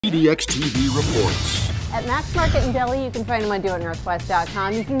EDX TV reports. At Max Market in Deli, you can find them on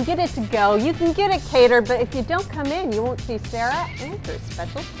doitnorthwest.com. You can get it to go, you can get it catered, but if you don't come in, you won't see Sarah and her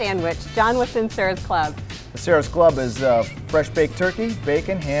special sandwich. John, what's in Sarah's Club? The Sarah's Club is fresh baked turkey,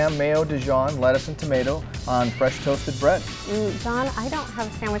 bacon, ham, mayo, Dijon, lettuce, and tomato on fresh toasted bread. John, I don't have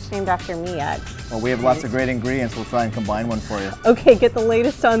a sandwich named after me yet. Well, we have lots of great ingredients. We'll try and combine one for you. Okay, get the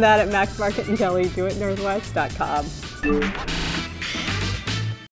latest on that at Max Market in Deli, doitnorthwest.com.